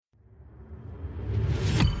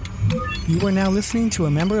You are now listening to a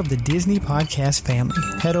member of the Disney Podcast family.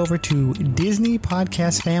 Head over to Disney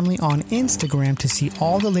Podcast Family on Instagram to see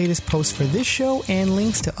all the latest posts for this show and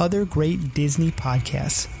links to other great Disney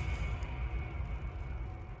podcasts.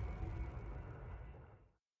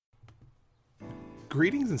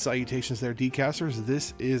 Greetings and salutations there, DCasters.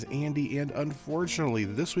 This is Andy, and unfortunately,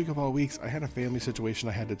 this week of all weeks, I had a family situation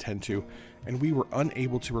I had to tend to, and we were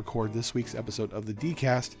unable to record this week's episode of the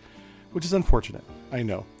DCast, which is unfortunate, I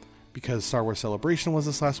know, because Star Wars Celebration was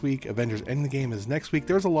this last week, Avengers Endgame is next week,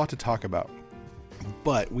 there's a lot to talk about,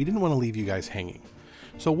 but we didn't want to leave you guys hanging.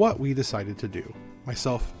 So what we decided to do,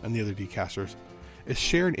 myself and the other DCasters, is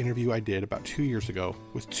share an interview I did about 2 years ago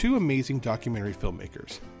with two amazing documentary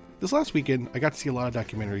filmmakers. This last weekend, I got to see a lot of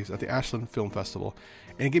documentaries at the Ashland Film Festival,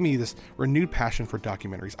 and it gave me this renewed passion for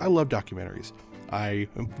documentaries. I love documentaries. I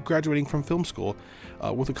am graduating from film school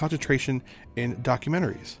with a concentration in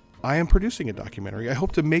documentaries. I am producing a documentary. I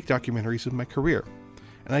hope to make documentaries with my career.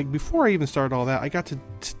 And before I even started all that, I got to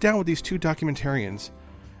sit down with these two documentarians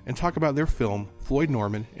and talk about their film, Floyd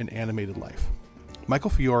Norman, An Animated Life.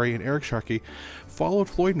 Michael Fiore and Erik Sharkey followed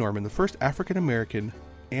Floyd Norman, the first African-American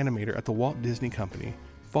animator at the Walt Disney Company,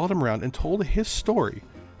 followed him around and told his story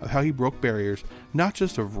of how he broke barriers, not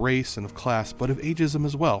just of race and of class, but of ageism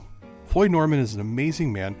as well. Floyd Norman is an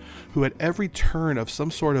amazing man who at every turn of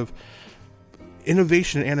some sort of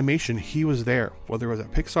innovation in animation, he was there, whether it was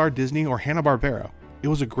at Pixar, Disney, or Hanna-Barbera. It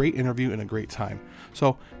was a great interview and a great time.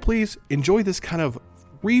 So please enjoy this kind of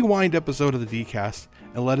rewind episode of the DCast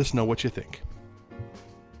and let us know what you think.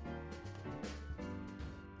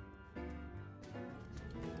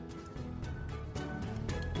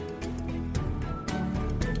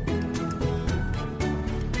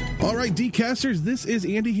 All right, DCasters, this is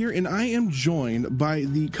Andy here, and I am joined by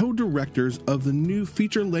the co-directors of the new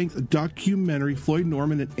feature-length documentary, Floyd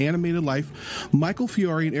Norman, An Animated Life. Michael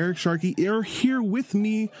Fiore and Erik Sharkey are here with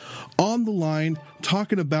me on the line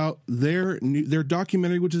talking about their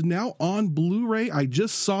documentary, which is now on Blu-ray. I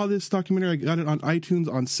just saw this documentary. I got it on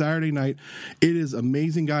iTunes on Saturday night. It is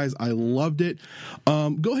amazing, guys. I loved it.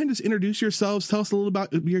 Go ahead and just introduce yourselves. Tell us a little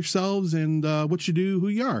about yourselves and what you do, who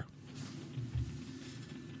you are.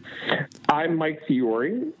 I'm Mike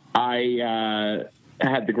Fiore. I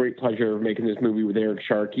had the great pleasure of making this movie with Erik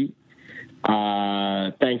Sharkey.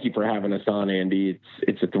 Thank you for having us on, Andy.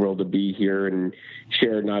 It's a thrill to be here and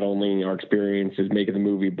share not only our experiences making the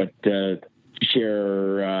movie, but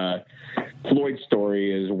share Floyd's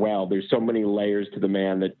story as well. There's so many layers to the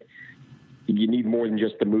man that you need more than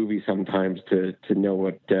just the movie sometimes to know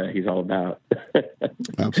what he's all about.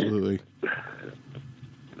 Absolutely.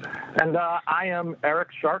 And I am Erik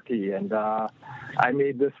Sharkey, and I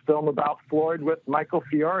made this film about Floyd with Michael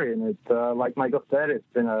Fiore, and like Michael said, it's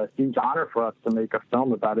been a huge honor for us to make a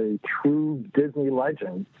film about a true Disney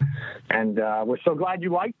legend, and we're so glad you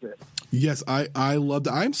liked it. Yes, I loved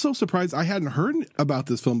it. I'm so surprised I hadn't heard about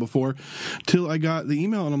this film before till I got the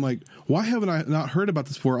email, and I'm like, why haven't I not heard about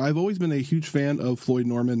this before? I've always been a huge fan of Floyd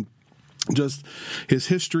Norman. Just his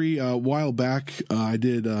history. A while back, I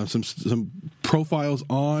did some profiles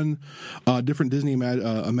on different Disney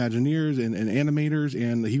Imagineers and animators,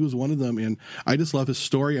 and he was one of them. And I just love his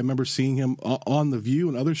story. I remember seeing him on The View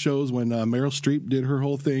and other shows when Meryl Streep did her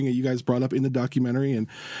whole thing, and you guys brought up in the documentary. And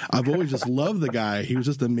I've always just loved the guy. He was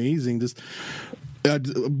just amazing. Just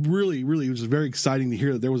really, really, it was very exciting to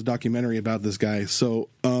hear that there was a documentary about this guy. So,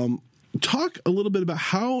 talk a little bit about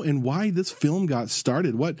how and why this film got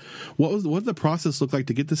started. What did the process look like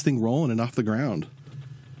to get this thing rolling and off the ground?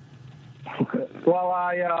 Well,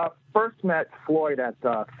 I first met Floyd at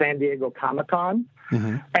San Diego Comic-Con,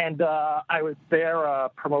 and I was there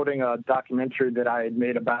promoting a documentary that I had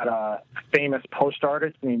made about a famous post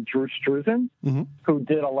artist named Drew Struzan, who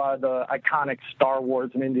did a lot of the iconic Star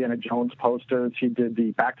Wars and Indiana Jones posters. He did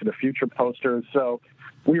the Back to the Future posters. So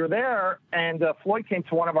we were there, and Floyd came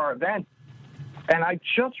to one of our events, and I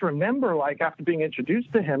just remember, like, after being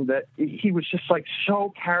introduced to him, that he was just, like,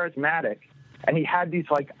 so charismatic, and he had these,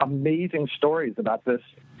 like, amazing stories about this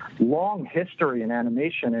long history in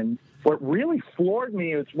animation. And what really floored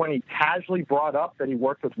me is when he casually brought up that he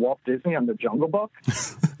worked with Walt Disney on The Jungle Book,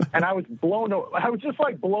 and I was just,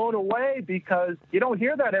 like, blown away because you don't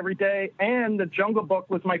hear that every day, and The Jungle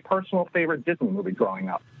Book was my personal favorite Disney movie growing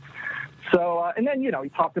up. So, and then, he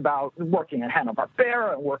talked about working at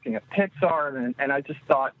Hanna-Barbera and working at Pixar, and I just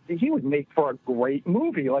thought he would make for a great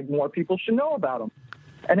movie, like more people should know about him.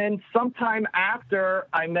 And then sometime after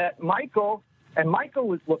I met Michael, and Michael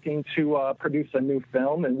was looking to produce a new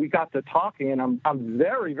film, and we got to talking, and I'm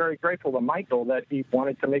very, very grateful to Michael that he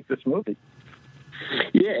wanted to make this movie.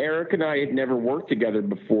 Yeah, Erik and I had never worked together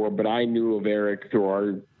before, but I knew of Erik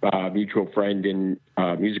through our mutual friend and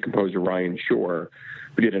music composer Ryan Shore,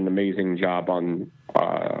 who did an amazing job on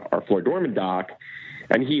our Floyd doc.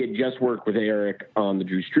 And he had just worked with Erik on the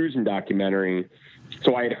Drew Struzan documentary.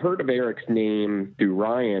 So I had heard of Erik's name through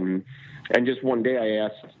Ryan. And just one day I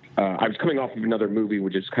asked, I was coming off of another movie,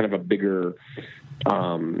 which is kind of a bigger,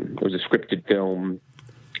 it was a scripted film,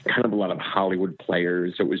 kind of a lot of Hollywood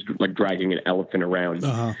players. So it was like dragging an elephant around,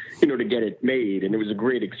 to get it made. And it was a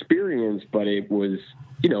great experience, but it was,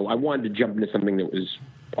 I wanted to jump into something that was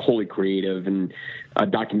wholly creative, and a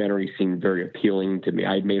documentary seemed very appealing to me.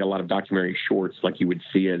 I had made a lot of documentary shorts like you would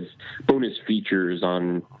see as bonus features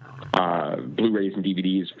on Blu-rays and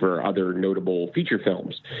DVDs for other notable feature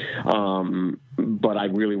films. But I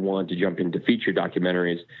really wanted to jump into feature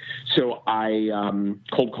documentaries. So I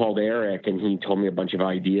cold called Erik, and he told me a bunch of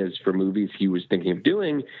ideas for movies he was thinking of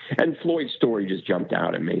doing. And Floyd's story just jumped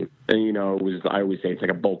out at me. And, I always say it's like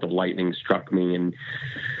a bolt of lightning struck me. And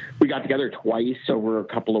we got together twice over a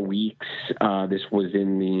couple of weeks. This was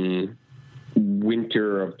in the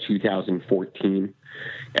winter of 2014.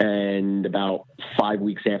 And about 5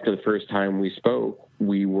 weeks after the first time we spoke,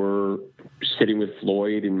 we were sitting with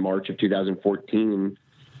Floyd in March of 2014,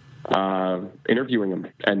 interviewing him,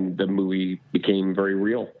 and the movie became very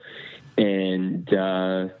real. And,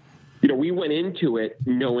 we went into it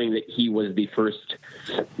knowing that he was the first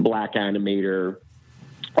black animator,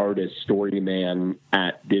 artist, story man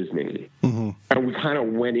at Disney. Mm-hmm. And we kind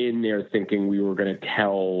of went in there thinking we were going to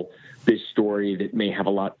tell this story that may have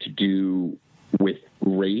a lot to do with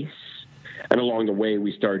race. And along the way,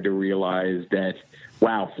 we started to realize that,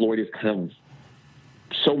 wow, Floyd is kind of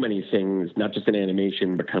so many things, not just in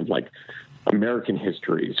animation, but kind of like American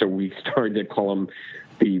history. So we started to call him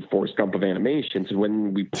the Forrest Gump of animation. So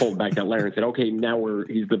when we pulled back that layer and said, okay, now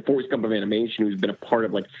he's the Forrest Gump of animation who's been a part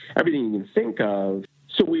of like everything you can think of.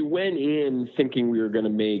 So we went in thinking we were going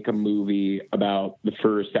to make a movie about the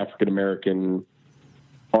first African-American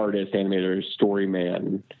artist, animator, story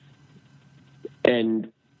man.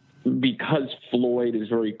 And because Floyd is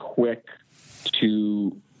very quick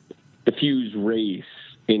to diffuse race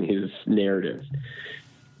in his narrative,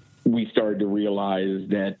 we started to realize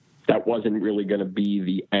that that wasn't really going to be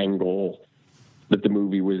the angle that the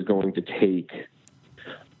movie was going to take.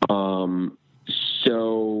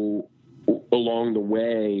 So along the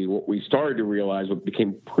way, what we started to realize, what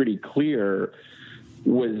became pretty clear,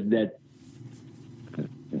 was that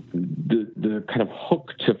the kind of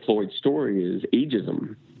hook to Floyd's story is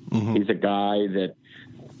ageism. Mm-hmm. He's a guy that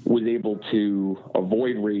was able to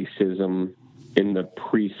avoid racism in the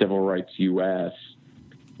pre-civil rights U.S.,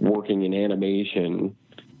 working in animation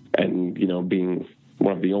and, being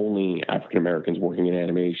one of the only African Americans working in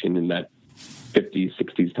animation in that 50s,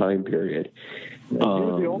 60s time period. He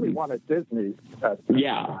was the only one at Disney at the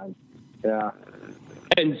time. Yeah.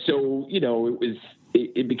 And so,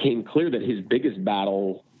 it became clear that his biggest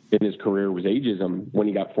battle in his career was ageism when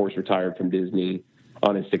he got forced retired from Disney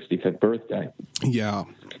on his 65th birthday. Yeah.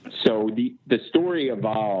 So the story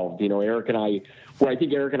evolved. Erik and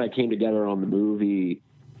I came together on the movie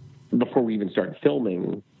before we even started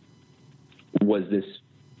filming was this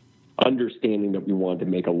understanding that we wanted to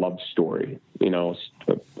make a love story, a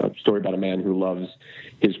story about a man who loves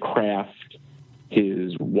his craft,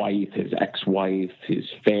 his wife, his ex-wife, his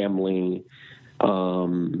family.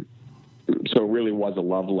 So it really was a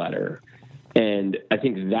love letter. And I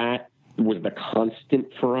think that was the constant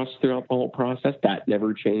for us throughout the whole process. That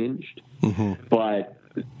never changed. Mm-hmm. But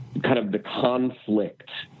kind of the conflict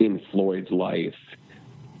in Floyd's life,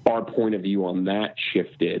 our point of view on that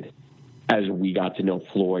shifted as we got to know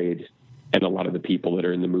Floyd and a lot of the people that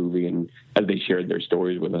are in the movie and as they shared their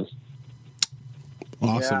stories with us.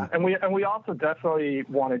 Awesome. Yeah, and we also definitely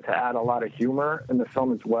wanted to add a lot of humor in the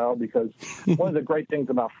film as well, because one of the great things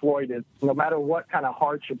about Floyd is no matter what kind of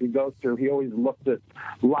hardship he goes through, he always looked at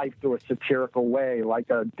life through a satirical way, like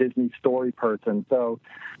a Disney story person. So,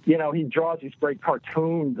 he draws these great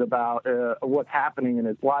cartoons about what's happening in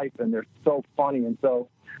his life, and they're so funny. And so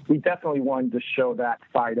we definitely wanted to show that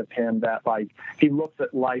side of him, that he looks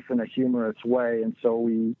at life in a humorous way. And so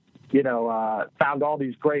we found all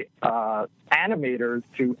these great animators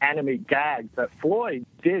to animate gags that Floyd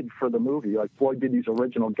did for the movie. Like Floyd did these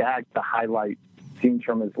original gags to highlight scenes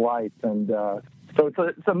from his life. And so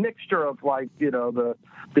it's a mixture of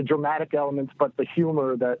the dramatic elements, but the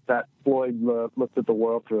humor that Floyd looked at the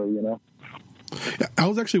world through, I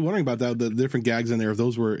was actually wondering about that, the different gags in there, if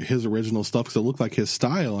those were his original stuff, because it looked like his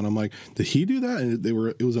style. And I'm like, did he do that? And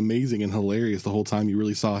it was amazing and hilarious the whole time. You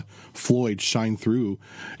really saw Floyd shine through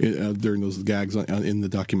during those gags in the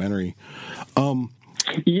documentary.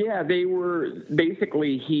 Yeah, they were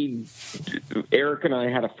basically Erik and I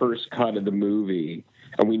had a first cut of the movie,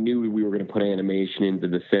 and we knew we were going to put animation into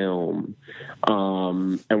the film.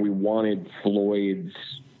 And we wanted Floyd's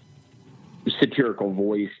satirical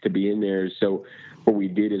voice to be in there. So what we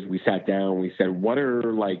did is we sat down, we said, what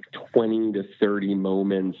are like 20 to 30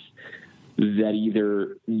 moments that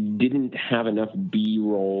either didn't have enough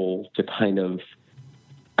B-roll to kind of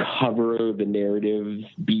cover the narrative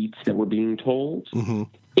beats that were being told,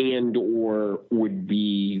 and or would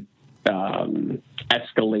be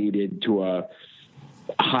escalated to a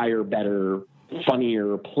higher, better,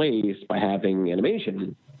 funnier place by having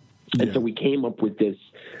animation. Yeah. And so we came up with this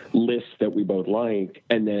list that we both liked,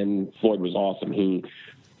 and then Floyd was awesome. He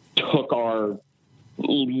took our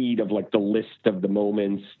lead of like the list of the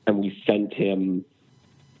moments, and we sent him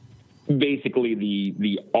basically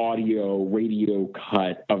the audio radio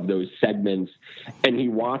cut of those segments, and he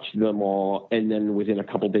watched them all, and then within a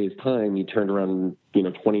couple days time he turned around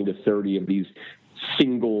 20 to 30 of these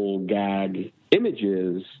single gag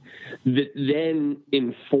images that then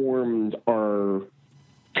informed our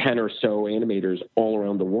 10 or so animators all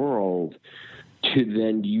around the world to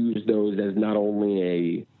then use those as not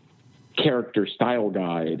only a character style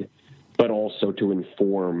guide, but also to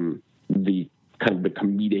inform the kind of the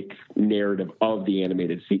comedic narrative of the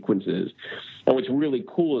animated sequences. And what's really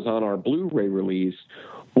cool is on our Blu-ray release,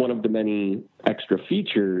 one of the many extra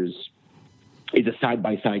features is a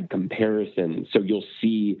side-by-side comparison. So you'll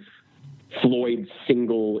see Floyd's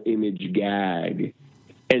single image gag,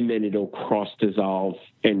 and then it'll cross-dissolve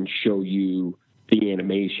and show you the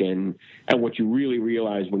animation. And what you really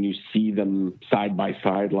realize when you see them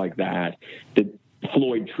side-by-side like that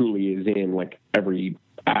Floyd truly is in like every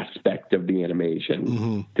aspect of the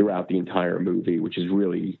animation throughout the entire movie, which was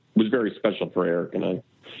very special for Erik and I.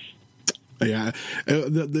 Yeah,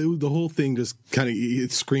 the whole thing just kind of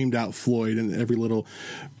it screamed out Floyd, and every little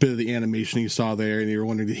bit of the animation you saw there, and you were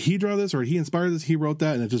wondering, did he draw this or he inspired this? He wrote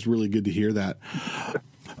that, and it's just really good to hear that.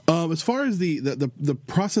 As far as the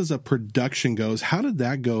process of production goes, how did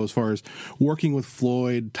that go as far as working with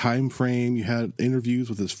Floyd, time frame? You had interviews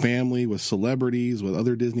with his family, with celebrities, with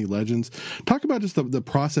other Disney legends. Talk about just the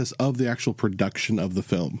process of the actual production of the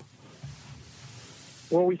film.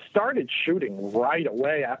 Well, we started shooting right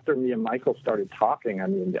away after me and Michael started talking. I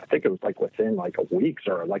mean, I think it was like within like a week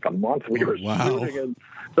or like a month we were shooting. And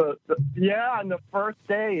and the first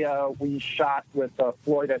day we shot with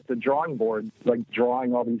Floyd at the drawing board, like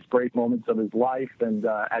drawing all these great moments of his life and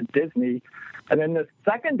at Disney. And then the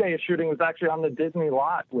second day of shooting was actually on the Disney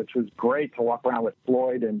lot, which was great to walk around with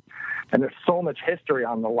Floyd. And there's so much history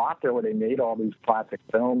on the lot there where they made all these classic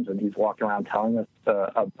films, and he's walking around telling us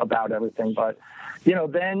about everything. But,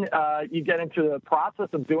 then you get into the process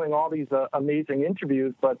of doing all these amazing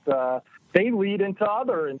interviews, but they lead into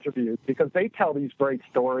other interviews because they tell these great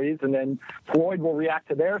stories, and then Floyd will react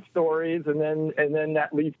to their stories, and then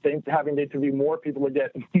that leads to having to interview more people to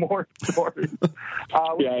get more stories. It's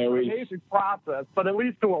an amazing process, but it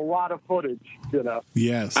leads to a lot of footage,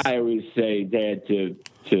 Yes. I always say that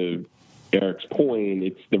to Erik's point,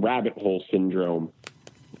 it's the rabbit hole syndrome.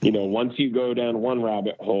 Once you go down one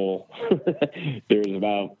rabbit hole, there's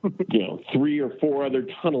about, 3 or 4 other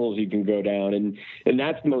tunnels you can go down. And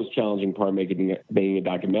that's the most challenging part of making a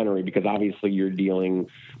documentary, because obviously you're dealing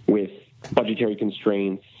with budgetary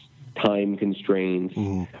constraints, time constraints,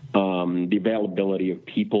 the availability of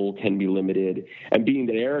people can be limited. And being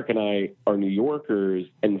that Erik and I are New Yorkers,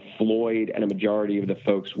 and Floyd and a majority of the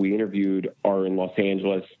folks we interviewed are in Los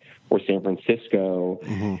Angeles or San Francisco,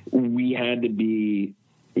 we had to be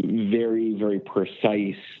very, very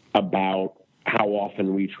precise about how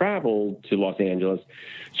often we traveled to Los Angeles.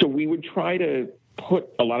 So we would try to put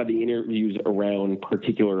a lot of the interviews around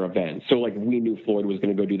particular events. So like we knew Floyd was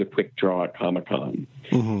going to go do the quick draw at Comic-Con.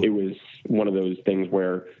 It was one of those things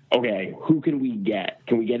where, okay, who can we get?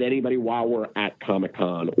 Can we get anybody while we're at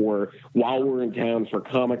Comic-Con? Or while we're in town for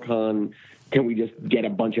Comic-Con, can we just get a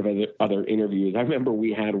bunch of other interviews? I remember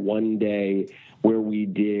we had one day where we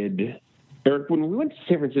did... Erik, when we went to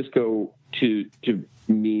San Francisco to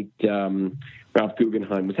meet Ralph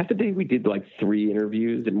Guggenheim, was that the day we did like 3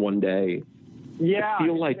 interviews in one day? Yeah,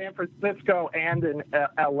 in San Francisco and in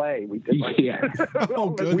L.A. we did. Oh,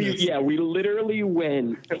 goodness. We literally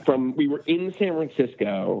went we were in San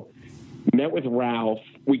Francisco, met with Ralph.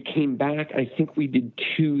 We came back. I think we did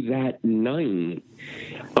 2 that night.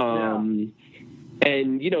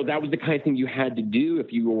 And, that was the kind of thing you had to do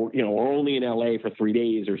if you were, were only in LA for 3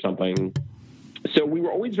 days or something. So we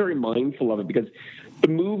were always very mindful of it because the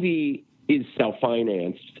movie is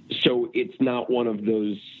self-financed. So it's not one of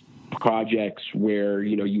those projects where,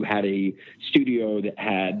 you had a studio that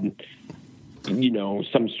had,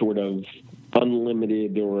 some sort of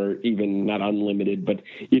unlimited or even not unlimited, but,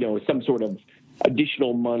 some sort of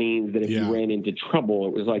additional monies that if you ran into trouble,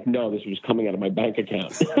 it was like, no, this was coming out of my bank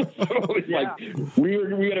account. So it was like, we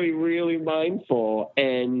got to be really mindful.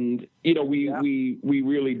 And, we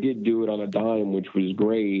really did do it on a dime, which was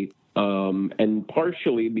great. And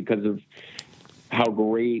partially because of how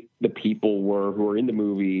great the people were who were in the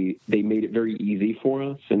movie, they made it very easy for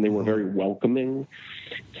us and they were very welcoming.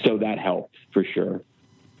 So that helped for sure.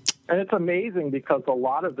 And it's amazing because a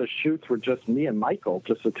lot of the shoots were just me and Michael,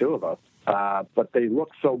 just the two of us. But they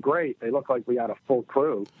look so great. They look like we had a full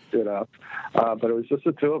crew, but it was just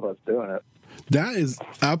the two of us doing it. That is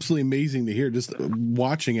absolutely amazing to hear. Just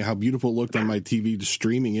watching it, how beautiful it looked on my TV, just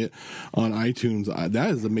streaming it on iTunes. That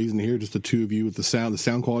is amazing to hear. Just the two of you with the sound. The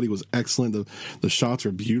sound quality was excellent. The shots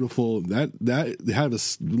are beautiful. That had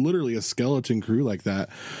literally a skeleton crew like that.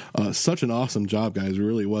 Such an awesome job, guys. It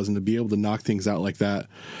really was. And to be able to knock things out like that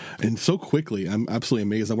and so quickly, I'm absolutely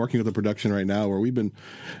amazed. I'm working with a production right now where we've been,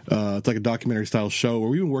 it's like a documentary style show where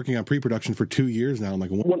we've been working on pre-production for 2 years now. I'm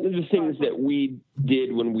like, one of the things that we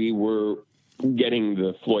did when we were getting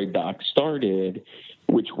the Floyd doc started,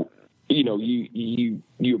 which,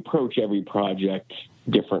 you approach every project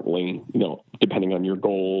differently, depending on your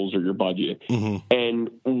goals or your budget. Mm-hmm.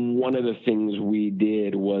 And one of the things we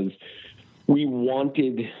did was we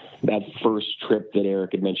wanted that first trip that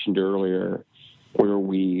Erik had mentioned earlier, where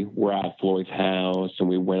we were at Floyd's house and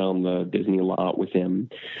we went on the Disney lot with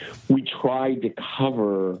him. We tried to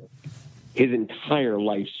cover his entire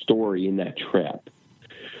life story in that trip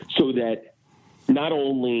so that not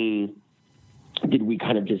only did we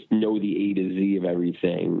kind of just know the A to Z of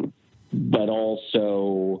everything, but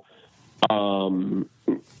also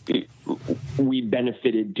we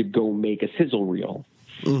benefited to go make a sizzle reel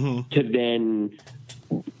to then,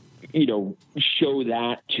 show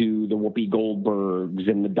that to the Whoopi Goldbergs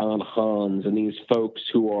and the Don Hans and these folks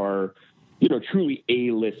who are, truly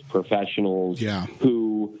A-list professionals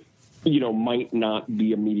who, might not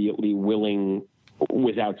be immediately willing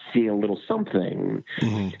without seeing a little something.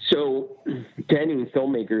 Mm-hmm. So to any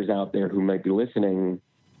filmmakers out there who might be listening,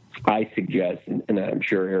 I suggest, and I'm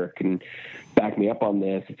sure Erik can back me up on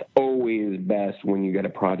this, it's always best when you get a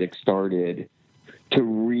project started to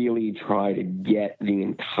really try to get the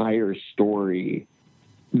entire story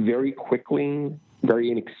very quickly,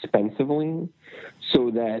 very inexpensively,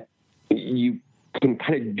 so that you can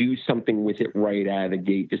kind of do something with it right out of the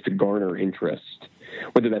gate just to garner interest,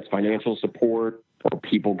 whether that's financial support or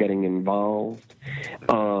people getting involved,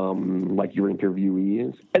 like your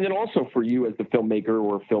interviewees. And then also for you as the filmmaker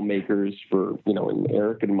or filmmakers for, in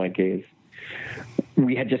Erik and my case,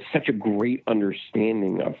 we had just such a great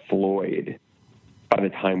understanding of Floyd by the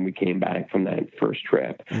time we came back from that first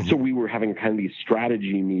trip. Mm-hmm. So we were having kind of these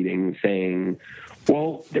strategy meetings saying,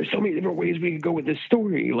 well, there's so many different ways we could go with this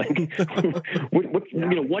story. Like,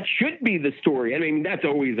 what should be the story? I mean, that's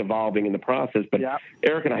always evolving in the process. But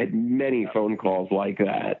Erik and I had many phone calls like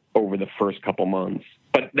that over the first couple months.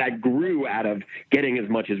 But that grew out of getting as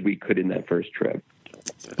much as we could in that first trip.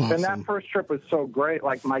 Awesome. And that first trip was so great,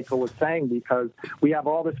 like Michael was saying, because we have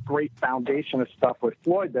all this great foundation of stuff with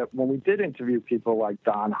Floyd that when we did interview people like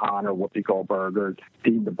Don Hahn or Whoopi Goldberg or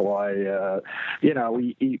Dean DeBlois,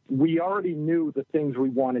 we already knew the things we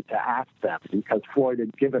wanted to ask them because Floyd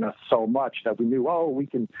had given us so much that we knew, we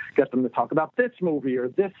can get them to talk about this movie or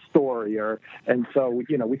this story, and so we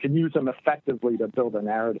can use them effectively to build a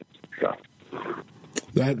narrative. So.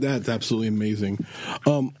 That's absolutely amazing.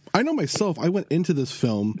 I know myself, I went into this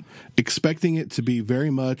film expecting it to be very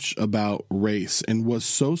much about race and was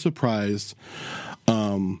so surprised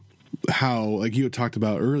how, like you had talked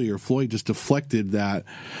about earlier, Floyd just deflected that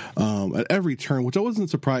at every turn, which I wasn't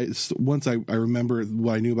surprised once I remember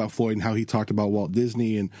what I knew about Floyd and how he talked about Walt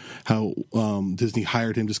Disney and how Disney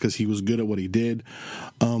hired him just because he was good at what he did.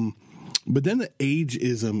 But then the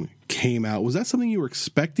ageism came out. Was that something you were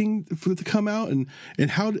expecting for it to come out? And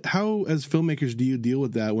how as filmmakers do you deal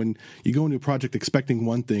with that when you go into a project expecting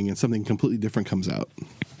one thing and something completely different comes out?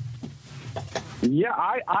 Yeah,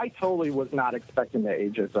 I totally was not expecting the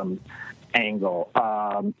ageism. angle.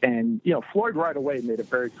 And, Floyd right away made it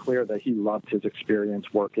very clear that he loved his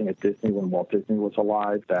experience working at Disney when Walt Disney was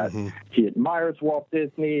alive, that he admires Walt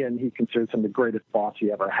Disney and he considers him the greatest boss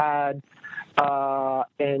he ever had.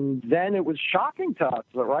 And then it was shocking to us,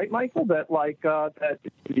 right, Michael, that that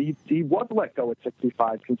he was let go at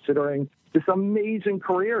 65, considering this amazing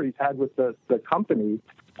career he's had with the company.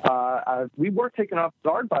 We were taken off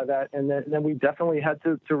guard by that, and then we definitely had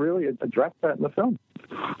to really address that in the film.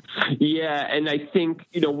 Yeah, and I think,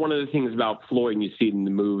 one of the things about Floyd, and you see it in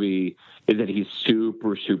the movie, is that he's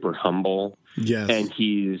super, super humble. Yes. And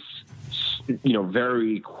he's,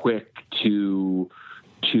 very quick to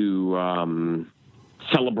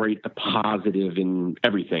celebrate the positive in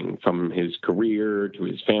everything from his career to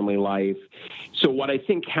his family life. So what I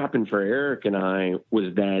think happened for Erik and I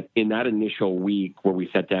was that in that initial week where we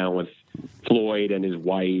sat down with Floyd and his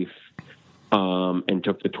wife and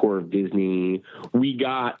took the tour of Disney, we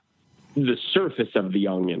got the surface of the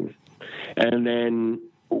onion. And then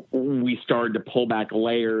we started to pull back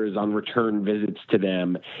layers on return visits to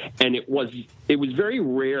them. And it was very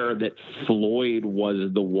rare that Floyd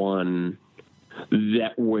was the one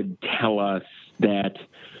that would tell us that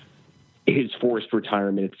his forced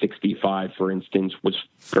retirement at 65, for instance, was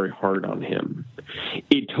very hard on him.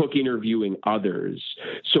 It took interviewing others.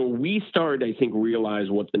 So we started, I think, realize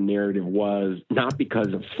what the narrative was, not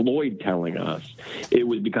because of Floyd telling us. It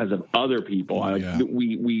was because of other people.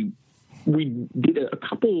 We did a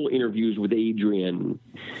couple interviews with Adrian.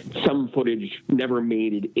 Some footage never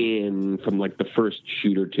made it in from like the first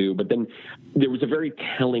shoot or two, but then there was a very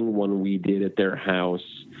telling one we did at their house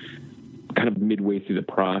kind of midway through the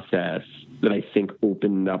process that I think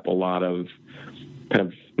opened up a lot of kind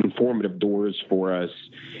of informative doors for us.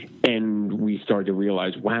 And we started to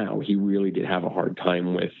realize, wow, he really did have a hard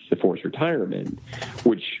time with the forced retirement,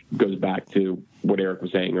 which goes back to what Erik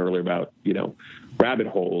was saying earlier about, rabbit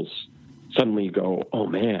holes. Suddenly you go, oh,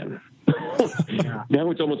 man. Now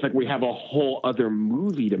it's almost like we have a whole other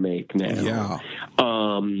movie to make now.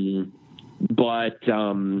 Yeah. But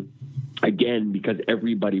again, because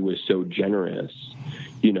everybody was so generous,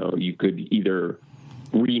 you could either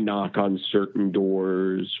re-knock on certain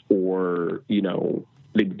doors or,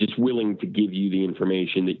 they're just willing to give you the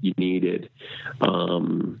information that you needed.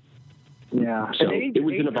 So it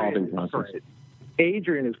was an evolving process. Right.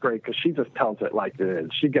 Adrian is great because she just tells it like it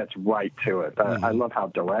is. She gets right to it. I love how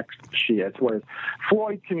direct she is, whereas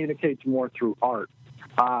Floyd communicates more through art.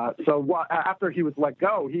 After he was let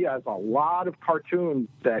go, he has a lot of cartoons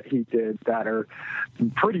that he did that are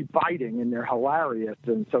pretty biting and they're hilarious,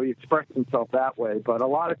 and so he expressed himself that way. But a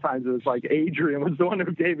lot of times it was like Adrian was the one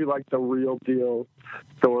who gave you like the real deal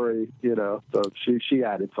story, So she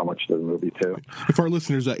added so much to the movie too. For our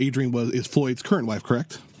listeners, Adrian is Floyd's current wife,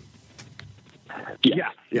 correct?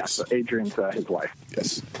 Yes. Adrian's his wife.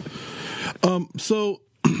 Yes. So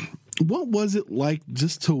what was it like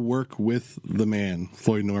just to work with the man,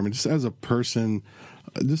 Floyd Norman, just as a person,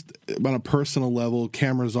 just on a personal level,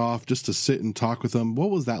 cameras off, just to sit and talk with him? What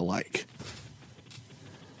was that like?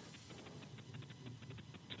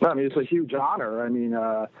 Well, it's a huge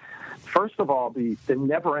honor. First of all, the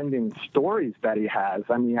never-ending stories that he has.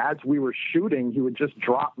 As we were shooting, he would just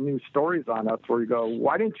drop new stories on us where you go,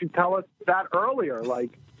 why didn't you tell us that earlier?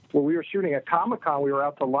 Like, when we were shooting at Comic-Con, we were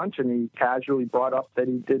out to lunch, and he casually brought up that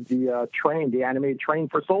he did the animated train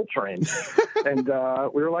for Soul Train. And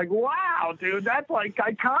we were like, wow, dude, that's, like,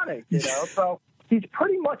 iconic, So he's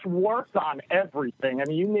pretty much worked on everything.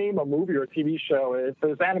 You name a movie or a TV show, if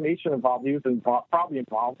there's animation involved, he was probably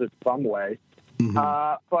involved in some way.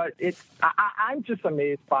 Mm-hmm. But I'm just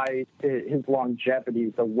amazed by his longevity,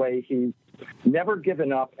 the way he's never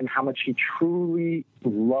given up, and how much he truly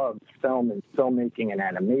loves film and filmmaking and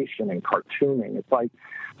animation and cartooning. It's like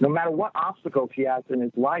no matter what obstacles he has in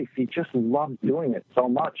his life, he just loves doing it so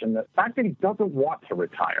much. And the fact that he doesn't want to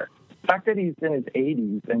retire, the fact that he's in his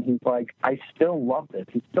 80s and he's like, I still love this.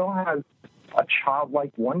 He still has a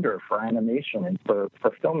childlike wonder for animation and for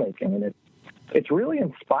filmmaking, and it's really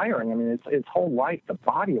inspiring. It's his whole life, the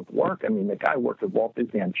body of work. The guy worked with Walt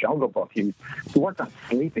Disney on Jungle Book. He worked on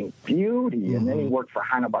Sleeping Beauty, and then he worked for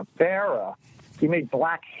Hanna-Barbera. He made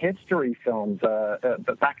Black History films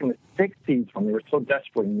back in the 60s when they were so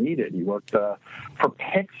desperately needed. He worked for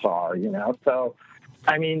Pixar, So,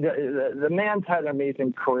 the man's had an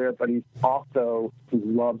amazing career, but he also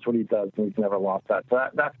loves what he does, and he's never lost that. So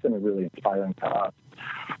that's been really inspiring to us.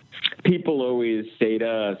 People always say to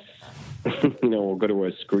us, we'll go to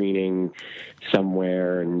a screening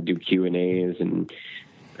somewhere and do Q&As. And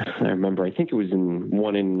I remember, I think it was in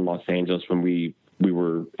one in Los Angeles when we we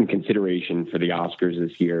were in consideration for the Oscars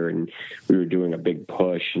this year, and we were doing a big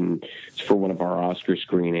push, and for one of our Oscar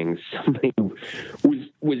screenings, somebody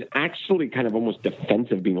was actually kind of almost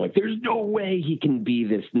defensive, being like, there's no way he can be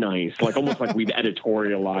this nice, like almost like we've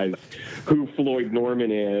editorialized who Floyd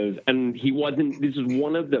Norman is. And he wasn't. This is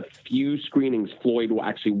one of the few screenings Floyd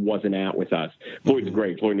actually wasn't at with us. Floyd's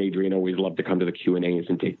great. Floyd and Adrian always love to come to the Q&As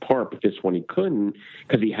and take part, but this one he couldn't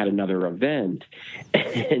because he had another event.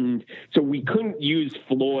 And so we couldn't use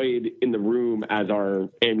Floyd in the room as our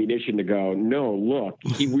ammunition to go, no, look,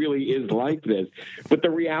 he really is like this. But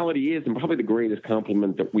the reality is, and probably the greatest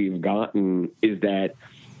compliment that we've gotten, is that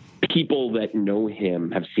people that know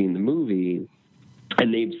him have seen the movie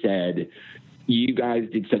and they've said, you guys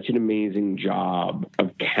did such an amazing job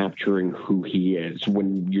of capturing who he is.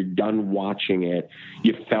 When you're done watching it,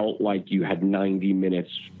 you felt like you had 90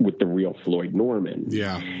 minutes with the real Floyd Norman.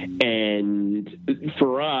 Yeah. And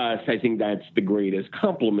for us, I think that's the greatest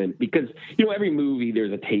compliment, because, you know, every movie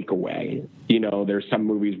there's a takeaway. You know, there's some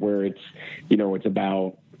movies where it's, you know, it's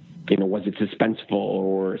about, you know, was it suspenseful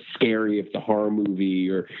or scary if it's a horror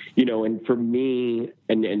movie, or, you know, and for me,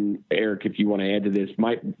 and Eric, if you want to add to this,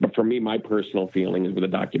 but for me, my personal feeling is with a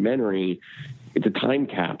documentary, it's a time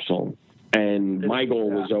capsule. And my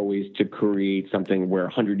goal was always to create something where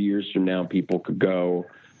 100 years from now, people could go,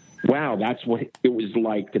 wow, that's what it was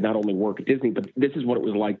like to not only work at Disney, but this is what it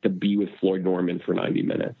was like to be with Floyd Norman for 90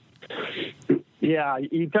 minutes. Yeah,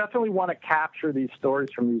 you definitely want to capture these stories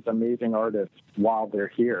from these amazing artists while they're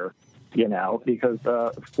here, you know, because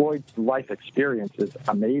Floyd's life experience is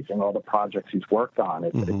amazing, all the projects he's worked on.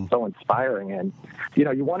 It's so inspiring. And, you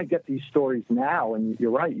know, you want to get these stories now, and you're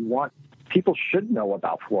right, people should know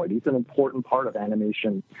about Floyd. He's an important part of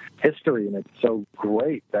animation history, and it's so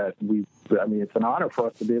great that it's an honor for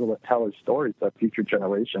us to be able to tell his stories that future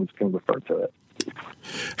generations can refer to it.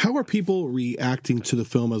 How are people reacting to the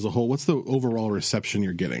film as a whole? What's the overall reception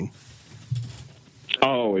you're getting?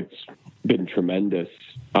 Oh, it's been tremendous.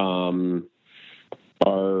 For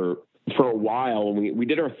a while, we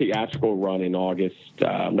did our theatrical run in August,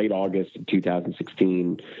 late August of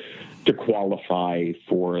 2016, to qualify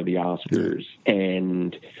for the Oscars.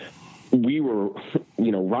 And we were,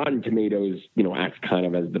 you know, Rotten Tomatoes, you know, acts kind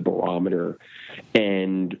of as the barometer.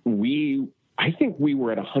 And I think we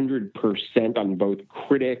were at 100% on both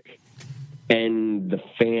critic and the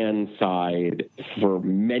fan side for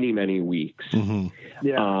many, many weeks. Mm-hmm.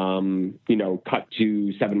 Yeah. You know, cut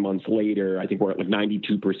to 7 months later, I think we're at like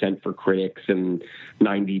 92% for critics and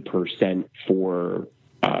 90% for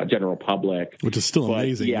general public. Which is still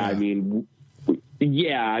amazing. Yeah, I mean,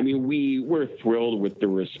 we're thrilled with the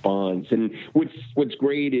response. And what's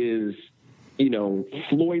great is, you know,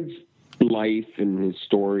 Floyd's life and his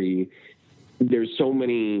story, there's so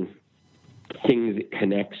many things it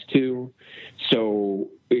connects to. So,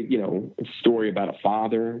 you know, it's a story about a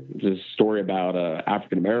father. It's a story about an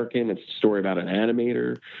African-American. It's a story about an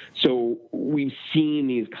animator. So we've seen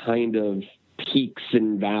these kind of peaks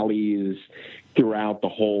and valleys throughout the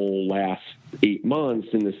whole last 8 months,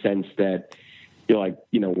 in the sense that you're like,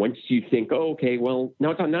 you know, once you think, oh, okay, well,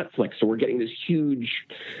 now it's on Netflix, so we're getting this huge,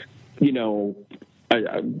 you know,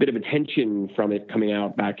 a bit of attention from it coming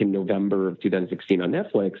out back in November of 2016 on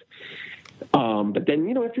Netflix. But then,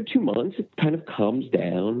 you know, after 2 months, it kind of calms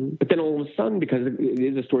down. But then all of a sudden, because it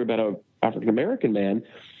is a story about an African-American man,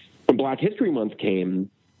 when Black History Month came,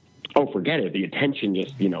 oh, forget it. The attention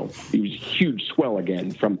just, you know, it was a huge swell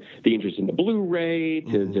again, from the interest in the Blu-ray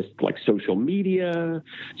to just like social media.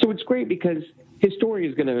 So it's great because his story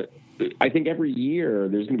is going to, I think every year,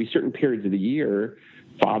 there's going to be certain periods of the year,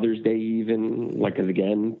 Father's Day even, like, because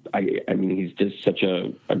again, I mean, he's just such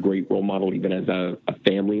a great role model, even as a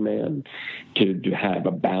family man, to have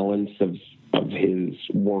a balance of his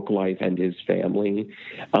work life and his family,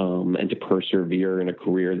 and to persevere in a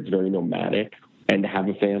career that's very nomadic, and to have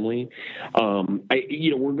a family.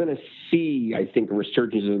 We're going to see, I think, a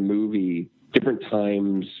resurgence of the movie different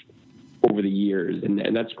times over the years,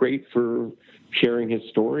 and that's great for sharing his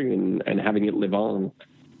story and having it live on.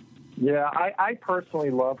 Yeah, I personally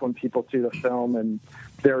love when people see the film and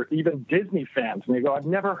they're even Disney fans, and they go, I've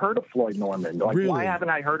never heard of Floyd Norman. Like, really? Why haven't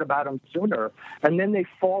I heard about him sooner? And then they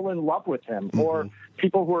fall in love with him. Mm-hmm. Or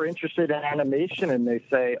people who are interested in animation, and they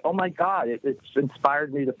say, oh, my God, it's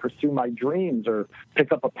inspired me to pursue my dreams, or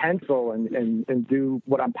pick up a pencil and do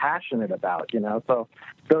what I'm passionate about, you know? So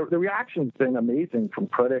the reaction's been amazing from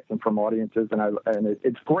critics and from audiences, and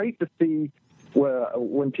it's great to see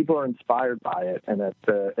when people are inspired by it, and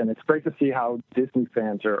it's great to see how Disney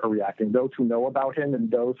fans are reacting. Those who know about him and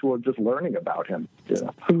those who are just learning about him. You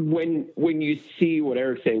know? When you see what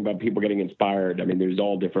Eric's saying about people getting inspired, I mean, there's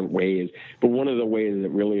all different ways, but one of the ways that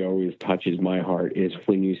really always touches my heart is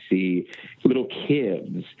when you see little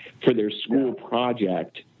kids for their school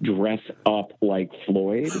project dress up like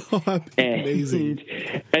Floyd. Amazing.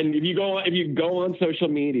 And if you go on social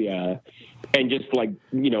media and just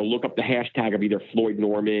look up the hashtag of either Floyd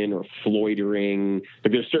Norman or Floydering,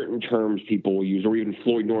 like there's certain terms people will use, or even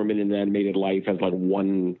Floyd Norman in animated life as like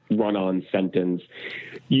one run-on sentence.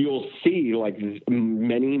 You'll see like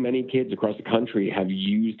many, many kids across the country have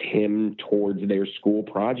used him towards their school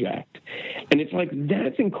project. And it's like,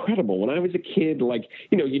 that's incredible. When I was a kid,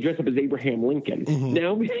 you dress up as Abraham Lincoln. Mm-hmm.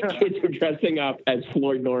 Now kids are dressing up as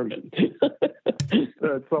Floyd Norman.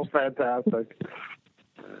 That's so fantastic.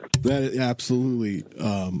 That absolutely.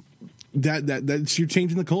 That's you're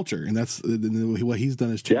changing the culture, and that's what he's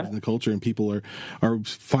done is changing the culture, and people are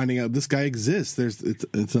finding out this guy exists.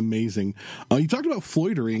 It's amazing. You talked about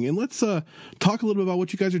Floydering, and let's talk a little bit about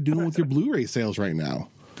what you guys are doing with your Blu-ray sales right now.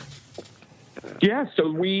 Yeah, so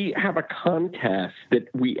we have a contest that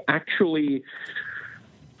we're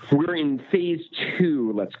in phase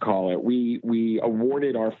 2, let's call it. We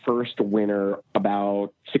awarded our first winner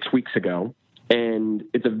about 6 weeks ago. And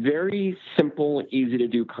it's a very simple,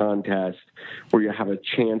 easy-to-do contest where you have a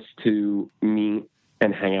chance to meet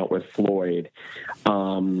and hang out with Floyd. We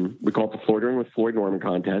call it the Floydering with Floyd Norman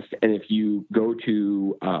contest. And if you go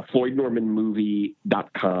to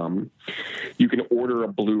floydnormanmovie.com, you can order a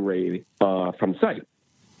Blu-ray from the site.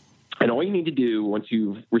 And all you need to do once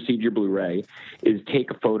you've received your Blu-ray is take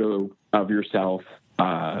a photo of yourself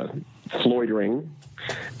Floydering,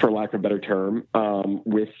 for lack of a better term,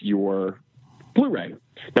 with your Blu-ray.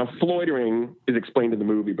 Now, Floydering is explained in the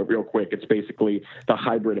movie, but real quick, it's basically the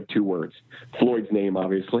hybrid of two words. Floyd's name,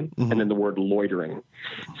 obviously, and then the word loitering.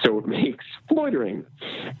 So it makes Floydering.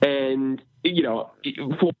 And,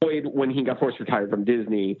 Floyd, when he got forced retired from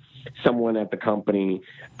Disney, someone at the company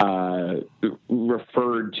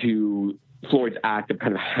referred to Floyd's act of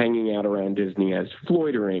kind of hanging out around Disney as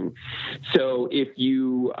Floydering. So if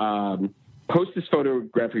you post this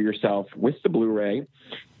photograph of yourself with the Blu-ray,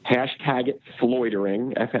 hashtag it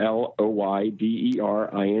Floydering,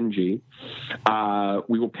 FLOYDERING.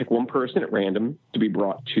 We will pick one person at random to be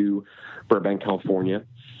brought to Burbank, California,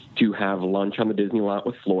 to have lunch on the Disney lot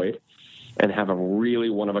with Floyd and have a really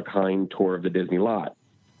one-of-a-kind tour of the Disney lot.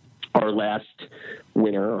 Our last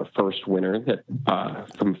winner, our first winner that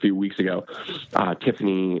from a few weeks ago,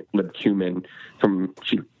 Tiffany Libkuman,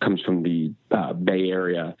 she comes from the Bay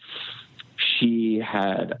Area. She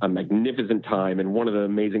had a magnificent time, and one of the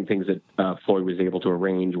amazing things that Floyd was able to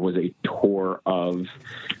arrange was a tour of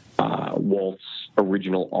Walt's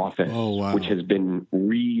original office, which has been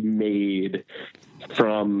remade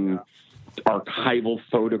from archival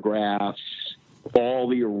photographs, all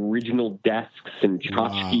the original desks and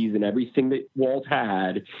tchotchkes and everything that Walt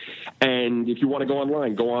had. And if you want to go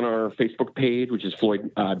online, go on our Facebook page, which is Floyd,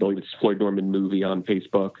 I believe it's Floyd Norman Movie on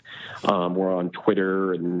Facebook. We're on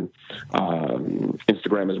Twitter and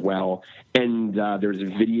Instagram as well. And there's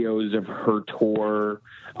videos of her tour,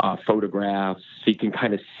 photographs, so you can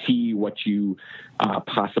kind of see what you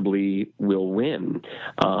possibly will win.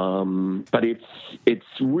 But it's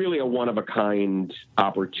really a one-of-a-kind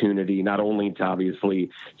opportunity, not only to obviously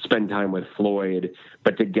spend time with Floyd,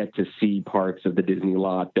 but to get to see parts of the Disney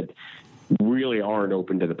lot that really aren't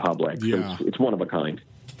open to the public. Yeah. So it's one of a kind.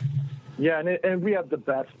 Yeah, and we had the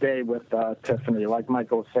best day with Tiffany. Like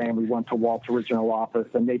Michael was saying, we went to Walt's original office,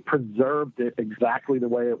 and they preserved it exactly the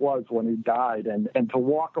way it was when he died. And to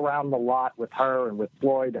walk around the lot with her and with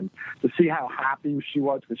Floyd and to see how happy she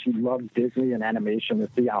was, because she loved Disney and animation, to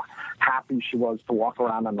see how happy she was to walk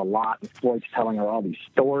around on the lot, and Floyd's telling her all these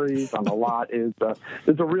stories on the lot is a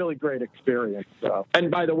really great experience.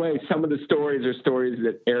 And by the way, some of the stories are stories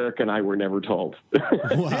that Erik and I were never told.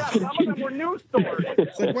 Wow. Yeah, some of them were new stories.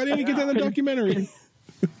 Like, why didn't you get that in the documentary?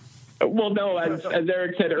 Well, no, as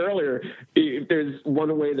Erik said earlier, there's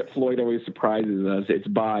one way that Floyd always surprises us. It's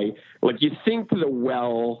by, you think the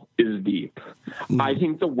well is deep. I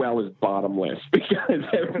think the well is bottomless, because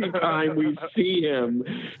every time we see him,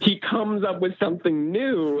 he comes up with something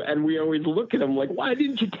new, and we always look at him like, why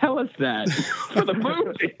didn't you tell us that for the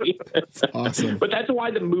movie? That's awesome. But that's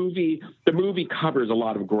why the movie covers a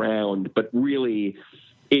lot of ground, but really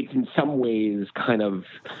it's in some ways kind of,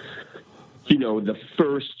 the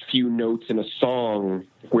first few notes in a song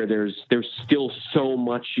where there's still so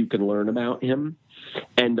much you can learn about him.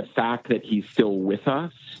 And the fact that he's still with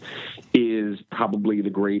us is probably the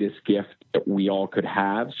greatest gift that we all could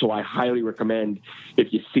have. So I highly recommend,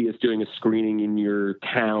 if you see us doing a screening in your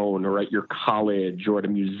town or at your college or at a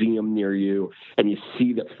museum near you, and you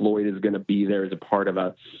see that Floyd is going to be there as a part of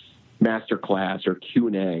a master class or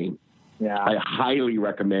Q&A, I highly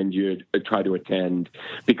recommend you try to attend,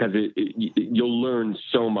 because you'll learn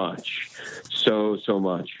so much, so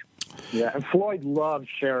much. Yeah, and Floyd loves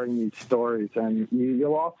sharing these stories, and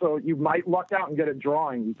you might luck out and get a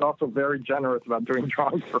drawing. He's also very generous about doing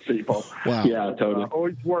drawings for people. Wow. Yeah, totally.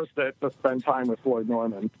 Always worth it to spend time with Floyd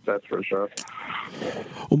Norman, that's for sure.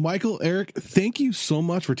 Well, Michael, Erik, thank you so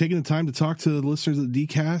much for taking the time to talk to the listeners of the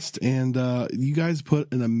DCast. And you guys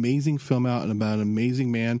put an amazing film out and about an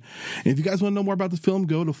amazing man. And if you guys want to know more about the film,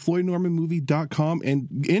 go to floydnormanmovie.com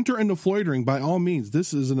and enter into Floydering by all means.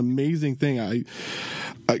 This is an amazing thing.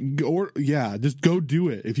 Just go do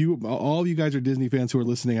it. If all of you guys are Disney fans who are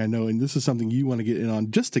listening, I know, and this is something you want to get in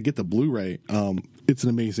on just to get the Blu-ray. It's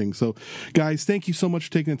amazing. So, guys, thank you so much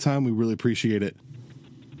for taking the time. We really appreciate it.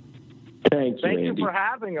 Thank you for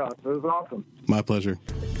having us. It was awesome. My pleasure.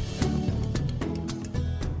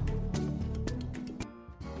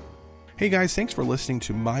 Hey guys, thanks for listening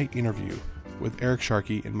to my interview with Erik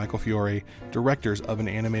Sharkey and Michael Fiore, directors of An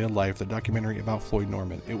Animated Life, the documentary about Floyd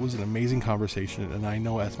Norman. It was an amazing conversation, and I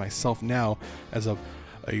know as myself now, as a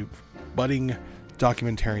budding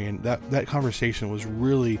documentarian, that conversation was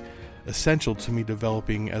really essential to me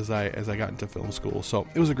developing as I got into film school. So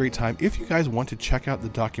it was a great time. If you guys want to check out the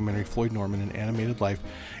documentary Floyd Norman, An Animated Life,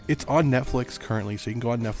 it's on Netflix currently, so you can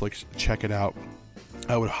go on Netflix, check it out.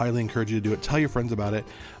 I would highly encourage you to do it. Tell your friends about it.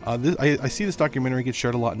 I see this documentary get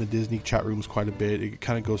shared a lot in the Disney chat rooms quite a bit. It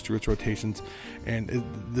kind of goes through its rotations, and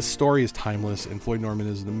this story is timeless, and Floyd Norman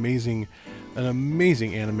is an amazing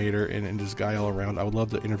animator and just guy all around. I would love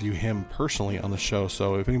to interview him personally on the show,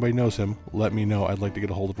 so if anybody knows him, let me know. I'd like to get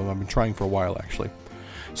a hold of him. I've been trying for a while, actually.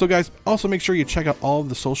 So guys, also make sure you check out all of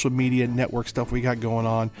the social media network stuff we got going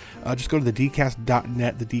on. Just go to the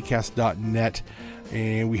DCast.net, thedcast.net,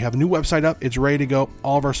 and we have a new website up. It's ready to go.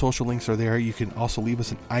 All of our social links are there. You can also leave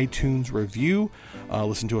us an iTunes review.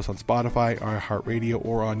 Listen to us on Spotify, iHeartRadio,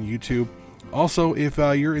 or on YouTube. Also, if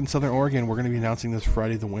you're in Southern Oregon, we're going to be announcing this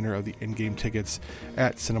Friday the winner of the in-game tickets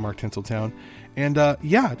at Cinemark Tinseltown. And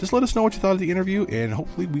just let us know what you thought of the interview, and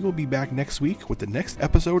hopefully we will be back next week with the next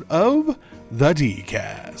episode of the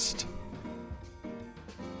DCast.